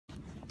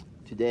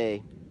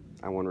Today,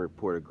 I want to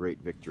report a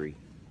great victory.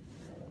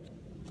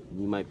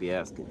 You might be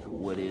asking,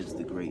 what is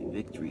the great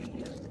victory,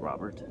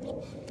 Robert?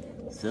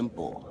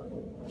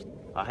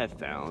 Simple. I have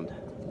found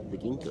the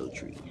Gingko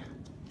tree.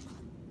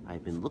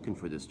 I've been looking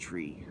for this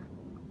tree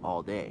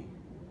all day.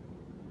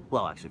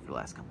 Well, actually for the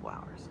last couple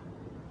hours.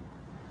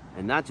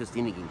 And not just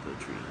any Gingko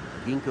tree.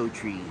 A Gingko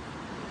tree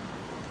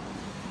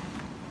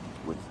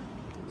with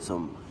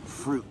some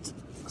fruit,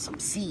 some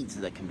seeds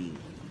that can be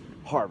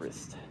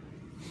harvested.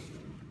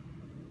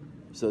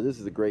 So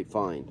this is a great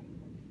find.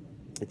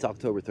 It's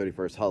October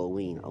 31st,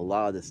 Halloween. A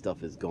lot of this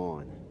stuff is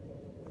gone.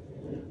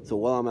 So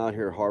while I'm out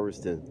here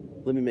harvesting,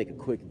 let me make a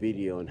quick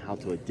video on how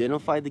to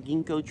identify the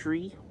Gingko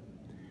tree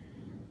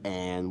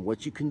and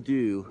what you can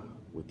do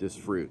with this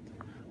fruit.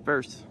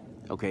 First,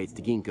 okay, it's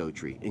the Gingko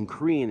tree. In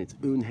Korean, it's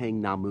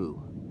unhang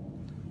namu.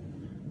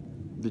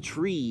 The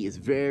tree is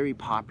very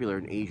popular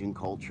in Asian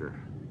culture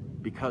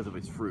because of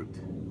its fruit.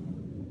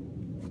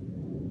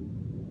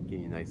 Give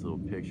you a nice little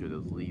picture of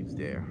those leaves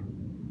there.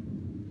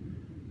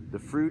 The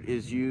fruit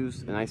is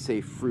used, and I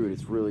say fruit,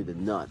 it's really the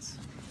nuts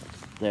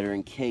that are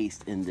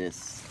encased in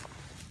this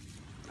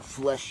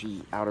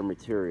fleshy outer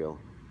material.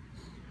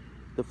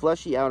 The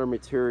fleshy outer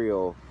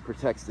material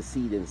protects the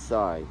seed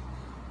inside.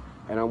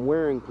 And I'm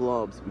wearing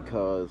gloves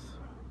because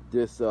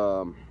this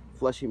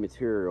fleshy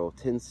material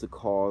tends to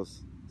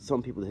cause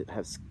some people to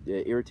have,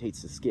 it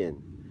irritates the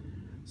skin.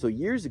 So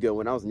years ago,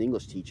 when I was an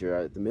English teacher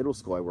at the middle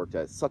school I worked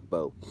at,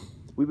 Suckbo,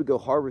 we would go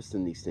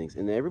harvesting these things,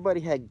 and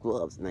everybody had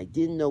gloves, and I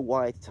didn't know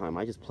why at the time.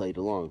 I just played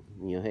along.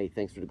 You know, hey,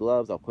 thanks for the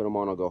gloves, I'll put them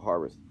on, I'll go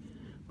harvest.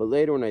 But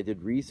later when I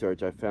did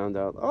research, I found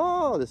out,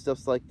 oh, this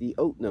stuff's like the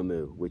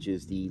otnamu, which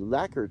is the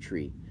lacquer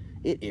tree.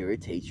 It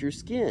irritates your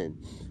skin.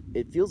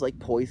 It feels like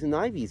poison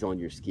ivy's on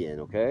your skin,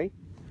 okay?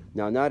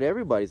 Now, not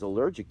everybody's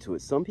allergic to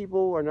it. Some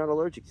people are not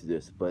allergic to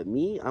this, but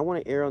me, I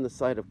want to err on the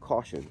side of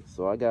caution,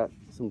 so I got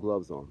some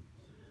gloves on.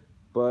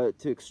 But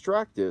to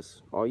extract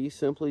this, all you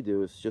simply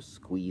do is just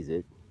squeeze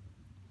it.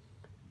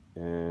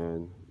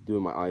 And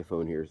doing my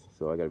iPhone here,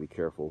 so I gotta be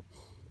careful.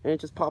 And it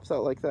just pops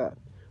out like that.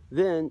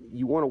 Then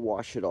you want to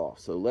wash it off.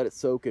 So let it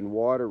soak in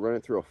water, run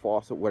it through a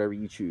faucet, whatever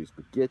you choose.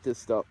 But get this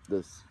stuff,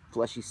 this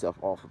fleshy stuff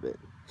off of it.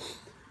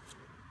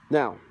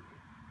 Now,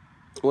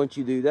 once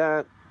you do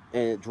that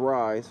and it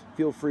dries,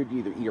 feel free to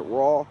either eat it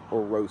raw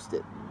or roast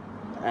it.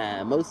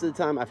 Most of the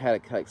time I've had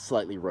it like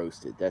slightly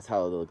roasted. That's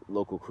how the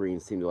local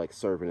Koreans seem to like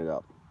serving it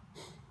up.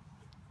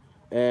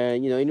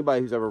 And you know,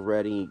 anybody who's ever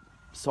read any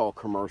saw a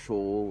commercial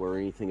or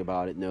anything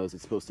about it knows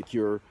it's supposed to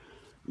cure,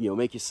 you know,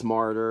 make you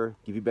smarter,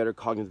 give you better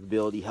cognitive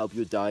ability, help you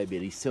with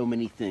diabetes, so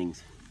many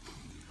things.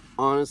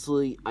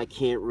 Honestly, I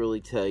can't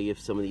really tell you if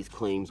some of these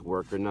claims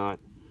work or not.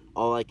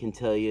 All I can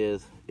tell you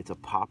is it's a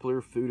popular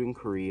food in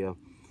Korea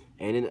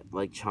and in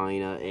like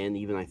China and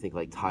even I think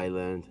like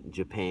Thailand,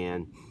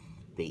 Japan.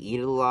 They eat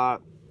it a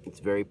lot.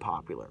 It's very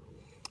popular.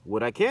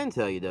 What I can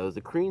tell you though is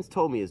the Koreans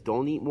told me is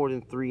don't eat more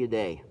than 3 a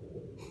day.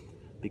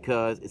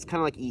 Because it's kind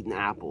of like eating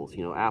apples.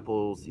 You know,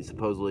 apples, you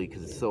supposedly,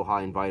 because it's so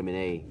high in vitamin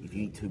A, if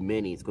you eat too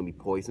many, it's going to be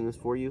poisonous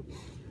for you.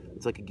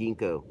 It's like a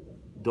ginkgo.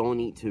 Don't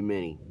eat too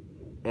many.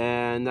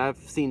 And I've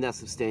seen that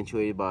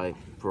substantiated by,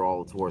 for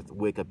all it's worth,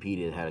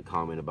 Wikipedia had a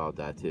comment about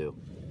that too.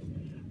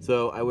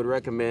 So I would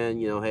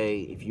recommend, you know,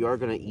 hey, if you are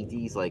going to eat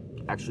these, like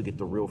actually get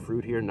the real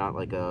fruit here, not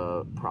like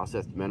a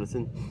processed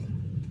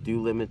medicine,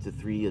 do limit to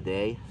 3 a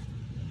day,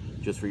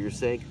 just for your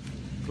sake.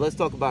 So let's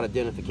talk about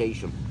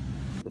identification.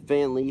 The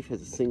fan leaf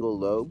has a single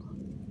lobe,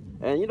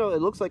 and you know,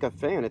 it looks like a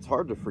fan. It's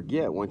hard to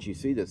forget once you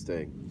see this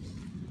thing.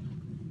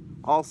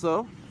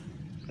 Also,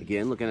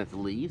 again, looking at the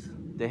leaves,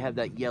 they have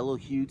that yellow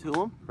hue to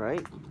them,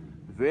 right?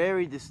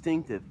 Very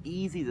distinctive,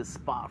 easy to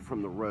spot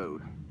from the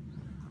road.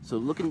 So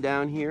looking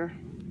down here,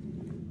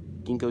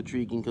 Gingko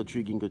tree, Gingko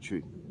tree, Gingko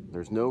tree.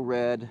 There's no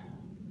red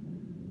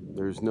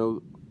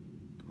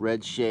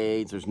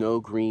shades, there's no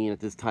green at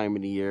this time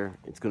of the year.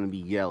 It's going to be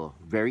yellow,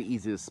 very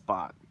easy to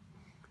spot.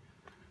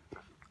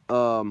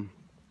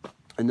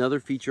 Another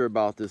feature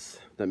about this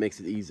that makes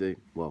it easy,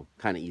 well,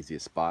 kind of easy to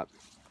spot.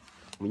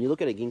 When you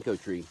look at a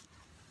Gingko tree,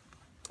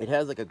 it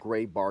has like a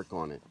gray bark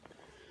on it.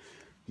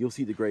 You'll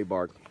see the gray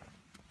bark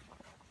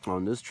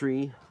on this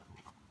tree.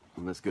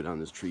 And let's go down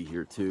this tree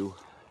here too.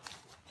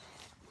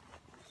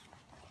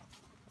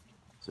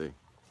 See,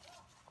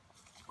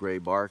 gray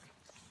bark.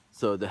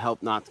 So to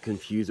help not to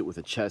confuse it with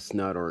a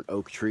chestnut or an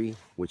oak tree,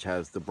 which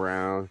has the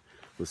brown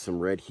with some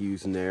red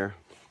hues in there.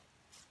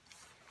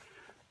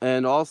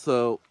 And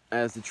also,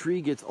 as the tree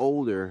gets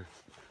older,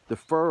 the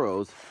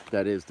furrows,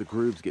 that is, the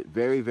grooves, get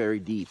very, very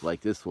deep,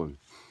 like this one.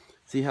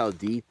 See how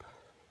deep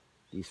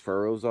these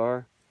furrows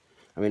are?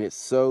 I mean, it's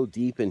so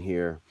deep in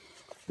here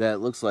that it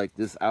looks like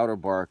this outer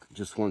bark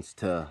just wants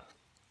to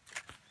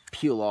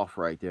peel off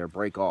right there,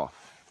 break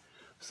off.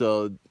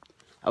 So,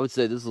 I would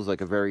say this looks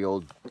like a very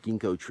old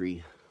Gingko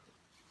tree.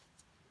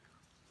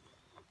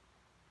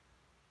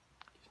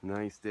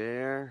 Nice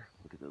there.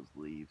 Look at those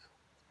leaves.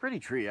 Pretty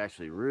tree,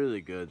 actually,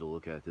 really good to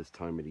look at this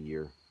time of the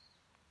year.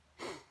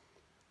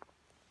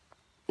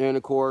 And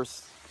of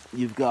course,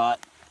 you've got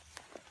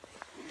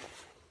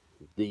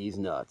these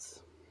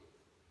nuts.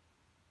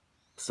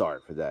 Sorry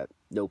for that.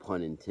 No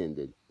pun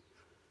intended.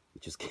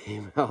 It just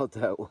came out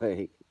that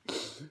way.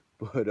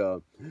 But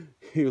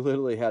you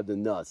literally have the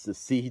nuts, the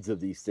seeds of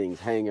these things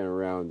hanging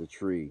around the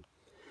tree.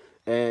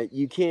 And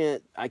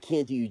I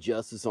can't do you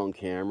justice on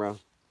camera,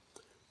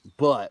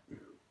 but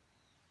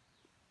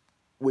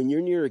when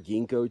you're near a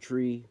ginkgo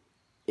tree,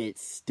 it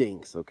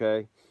stinks,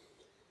 okay?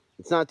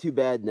 It's not too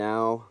bad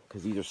now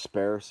because these are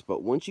sparse,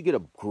 but once you get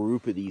a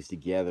group of these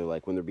together,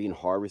 like when they're being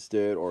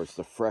harvested or it's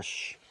a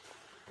fresh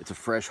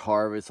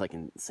harvest, like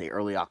in, say,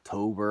 early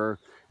October,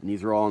 and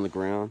these are all on the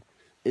ground,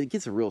 it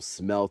gets a real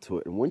smell to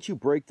it. And once you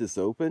break this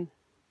open,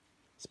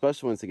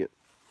 especially once they get,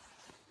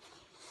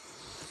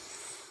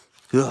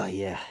 oh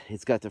yeah,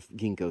 it's got the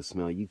ginkgo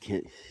smell.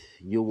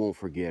 You won't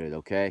forget it,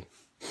 okay?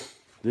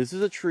 This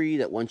is a tree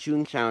that once you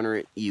encounter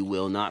it, you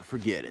will not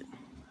forget it.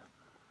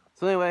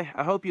 So anyway,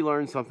 I hope you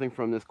learned something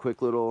from this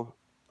quick little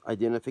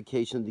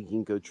identification of the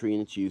ginkgo tree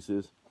and its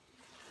uses.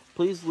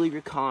 Please leave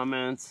your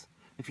comments.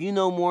 If you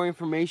know more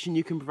information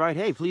you can provide,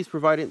 hey, please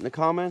provide it in the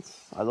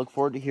comments. I look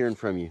forward to hearing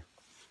from you.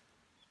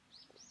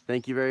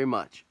 Thank you very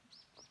much.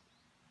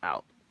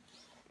 Out.